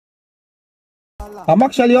I'm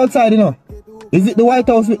actually outside, you know. Is it the White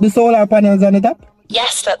House with the solar panels on the top?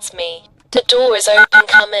 Yes, that's me. The door is open,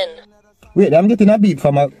 come in. Wait, I'm getting a beep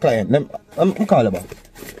from a client. I'm calling back.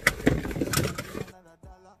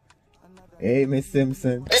 Hey, Miss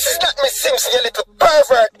Simpson. This is not Miss Simpson, you little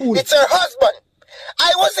pervert. Ooh. It's her husband.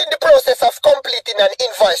 I was in the process of completing an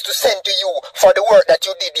invoice to send to you for the work that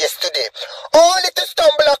you did yesterday. Only to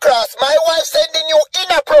stumble across my wife sending you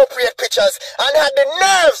inappropriate pictures and had the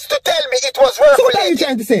nerves to tell me it was work So what are you related.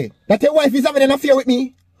 trying to say? That your wife is having an affair with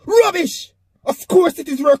me? Rubbish! Of course it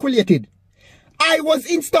is work related. I was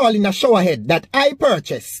installing a shower head that I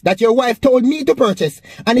purchased, that your wife told me to purchase,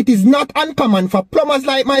 and it is not uncommon for plumbers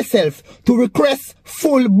like myself to request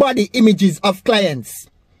full body images of clients.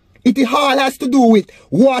 It all has to do with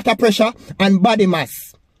water pressure and body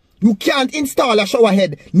mass. You can't install a shower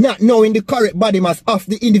head not knowing the correct body mass of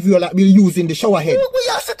the individual that will use in the shower head. What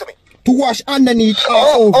you said to me? To wash underneath or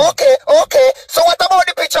over. Okay. So what about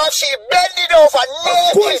the picture of she bending over naked?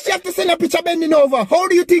 Of course you have to send a picture bending over. How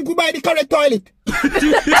do you think we buy the correct toilet?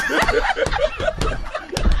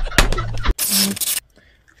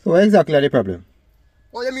 So what exactly are the problem?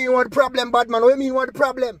 What do you mean what the problem, bad man? What do you mean what the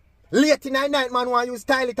problem? Late in the night, man, want to use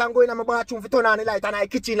toilet and go in my bathroom for turn on the light and my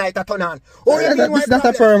kitchen light to turn on. Oh, you mean what the problem? That's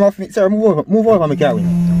a firm of me. Sir, move over, my car.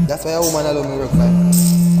 That's why a woman allow me work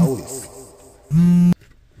for always.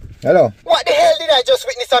 Hello? What the hell did I just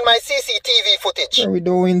witness on my CCTV footage? Sir, we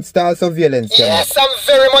do install surveillance camera. Yes, I'm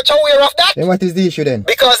very much aware of that. Then what is the issue then?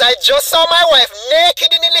 Because I just saw my wife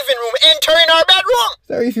naked in the living room entering our bedroom.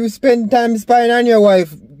 Sir, if you spend time spying on your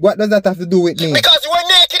wife, what does that have to do with me? Because you were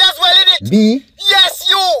naked as well, innit? Me? Yes,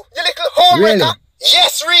 you little homewrecker. Really?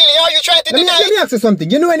 Yes, really. Are you trying to deny Let me ask you something.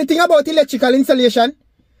 You know anything about electrical installation?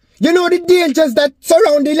 You know the dangers that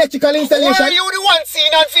surround the electrical installation? Were you the one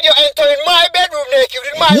seen on video entering my bedroom naked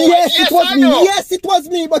with my wife? Yes, it was I me. know. Yes, it was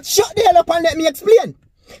me. But shut the hell up and let me explain.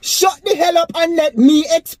 Shut the hell up and let me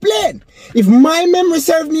explain. If my memory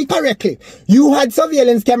serves me correctly, you had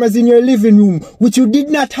surveillance cameras in your living room, which you did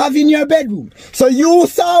not have in your bedroom. So you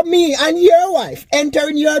saw me and your wife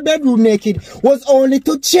entering your bedroom naked was only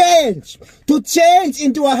to change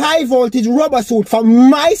into a high voltage rubber suit for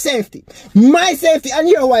my safety and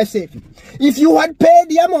your wife's safety. If you had paid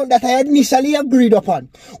the amount that I had initially agreed upon,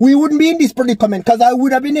 we wouldn't be in this predicament because I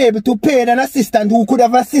would have been able to pay an assistant who could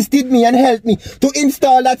have assisted me and helped me to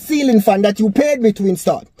install that ceiling fan that you paid me to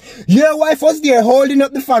install. Your wife was there holding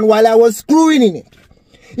up the fan while I was screwing in it.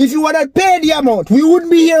 If you had paid the amount, we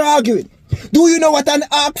wouldn't be here arguing. Do you know what an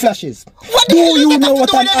arc flash is? Do you know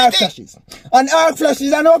what an arc flash is? An arc flash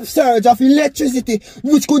is an upsurge of electricity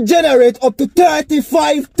which could generate up to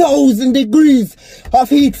 35,000 degrees of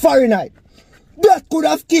heat Fahrenheit. That could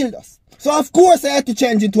have killed us. So of course I had to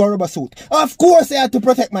change into a rubber suit. Of course I had to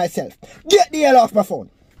protect myself. Get the hell off my phone.